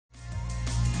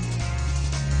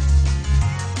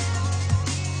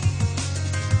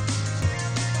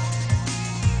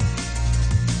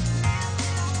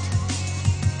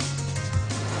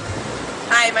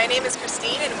My name is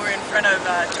Christine and we're in front of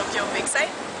Tokyo Big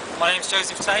Sight. My name is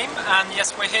Joseph Tame, and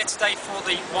yes, we're here today for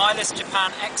the Wireless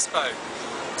Japan Expo.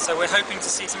 So we're hoping to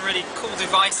see some really cool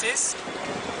devices.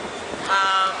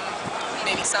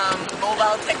 Maybe some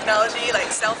mobile technology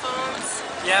like cell phones.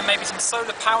 Yeah, maybe some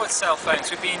solar-powered cell phones.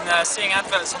 We've been seeing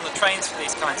adverts on the trains for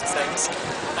these kinds of things.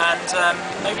 And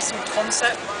maybe some new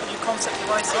concept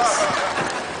devices.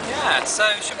 Yeah, so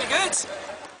it should be good.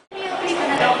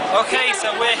 Okay,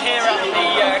 so we're here at the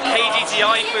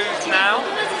KDDI booth now.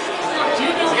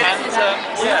 And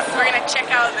yeah, we're going to check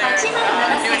out their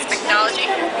newest technology.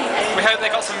 We hope they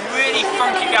got some really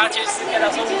funky gadgets that get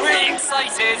us all really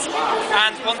excited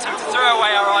and wanting to throw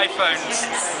away our iPhones.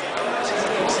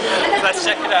 Let's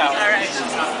check it out.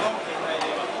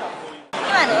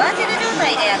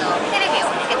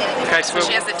 Okay, so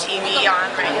she has the TV on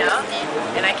right now,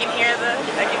 and I can hear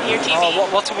TV. Oh,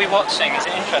 what are we watching? Is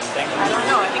it interesting? I don't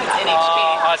know. I think it's NHK.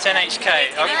 Oh, it's NHK.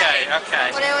 Okay,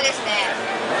 okay.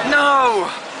 No!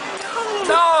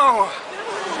 No!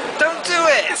 Don't do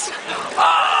it!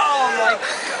 Oh my!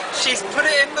 She's put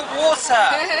it in the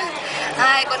water!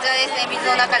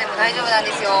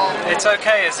 It's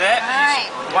okay, is it?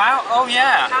 Wow, oh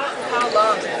yeah! How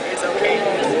long is okay?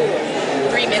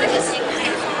 3 minutes.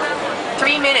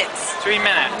 3 minutes. 3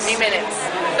 minutes. 3 minutes.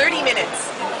 30 minutes.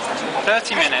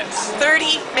 30 minutes.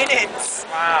 30 minutes.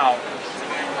 Wow.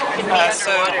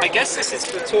 So I guess this is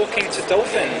for talking to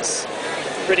dolphins.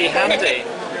 Pretty handy.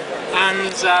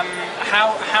 And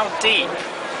how deep?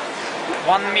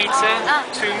 1 meter?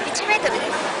 2 meters?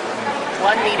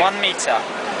 1 meter. 1 meter.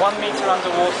 1 meter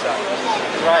underwater.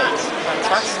 Great.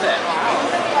 Fantastic.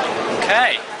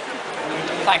 Okay.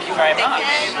 Thank you very much.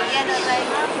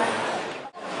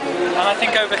 And I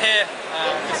think over here,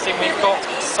 Christine, we've got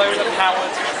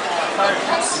solar-powered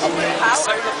phones.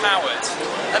 Solar-powered.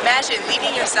 Imagine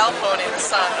leaving your cell phone in the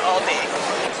sun all day.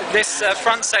 This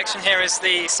front section here is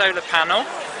the solar panel.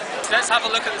 So let's have a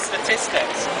look at the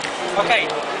statistics. Okay,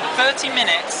 30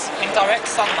 minutes in direct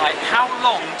sunlight. How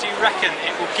long do you reckon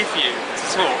it will give you to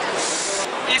talk?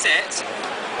 Is it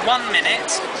 1 minute,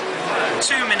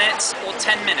 2 minutes, or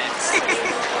 10 minutes?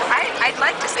 I'd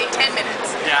like to say 10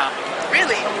 minutes. Yeah.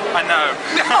 Really? I know.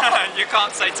 No. You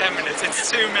can't say 10 minutes,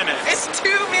 it's 2 minutes. It's 2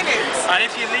 minutes. And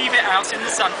if you leave it out in the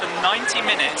sun for 90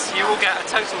 minutes, you will get a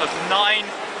total of 9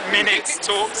 minutes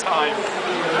talk time.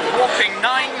 Whopping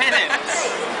 9 minutes.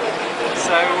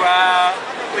 So,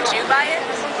 would you buy it?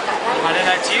 I don't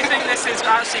know, do you think this is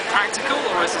actually practical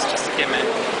or is this just a gimmick?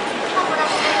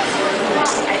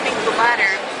 I think the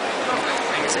latter. I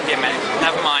think it's a gimmick.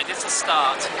 Never mind, it's a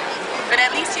start. But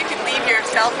at least you can leave your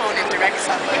cell phone in direct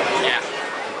sunlight. Yeah.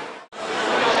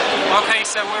 Okay,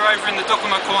 so we're over in the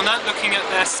Docomo corner looking at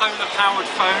their solar-powered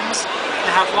phones.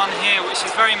 They have one here which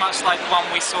is very much like the one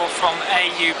we saw from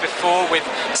AU before with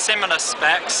similar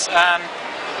specs.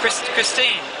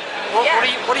 Christine, what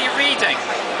are you reading?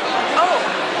 Oh,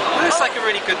 it looks like a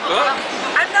really good book.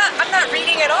 I'm not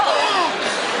reading at all.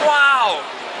 Wow,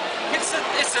 it's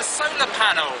a solar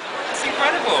panel. It's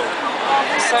incredible.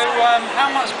 So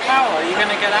how much power are you going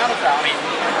to get out of that? I mean,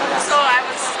 so I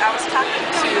was talking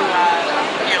to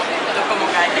the Docomo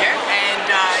guy there, and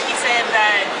he said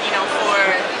that for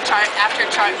after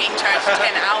being charged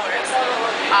 10 hours,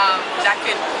 that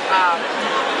could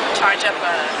charge up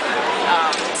a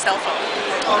cell phone.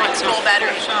 Oh, like full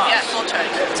battery. Charge. Yeah, full charge.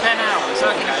 10 hours.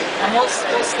 Okay. And what's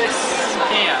this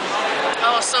here?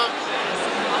 Oh, so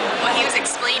what he was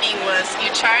explaining was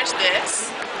you charge this,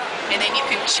 and then you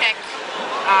can check.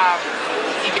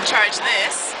 You can charge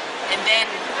this, and then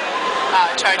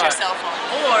charge your cell phone,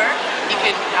 or you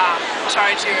can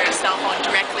charge your cell phone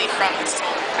directly from the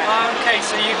solar panel. Okay,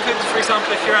 so you could, for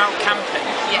example, if you're out camping,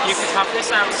 you could have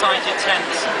this outside your tent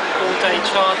all day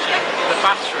charging the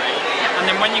battery, and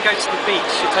then when you go to the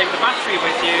beach, you take the battery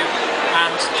with you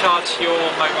and charge your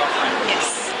mobile phone.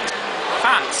 Yes.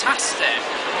 Fantastic.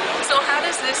 So how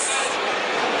does this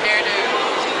compare to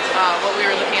what we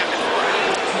were looking at before?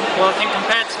 Well, I think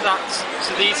compared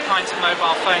to these kinds of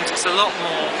mobile phones, it's a lot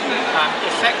more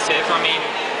effective. I mean,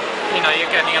 you're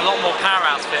getting a lot more power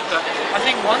out of it. But I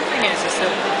think one thing is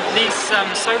that these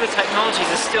solar technologies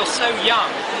are still so young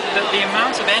that the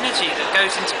amount of energy that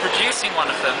goes into producing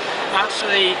one of them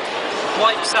actually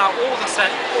wipes out all the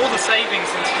savings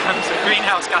in terms of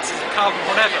greenhouse gases and carbon,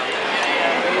 whatever.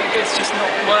 It's just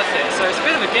not worth it. So it's a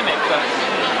bit of a gimmick, but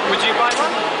would you buy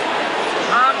one?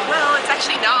 Well, it's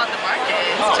actually not on the market.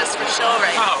 It's just for show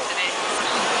right today.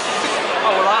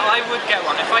 Oh, well, I would get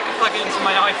one. If I could plug it into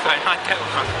my iPhone, I'd get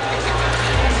one.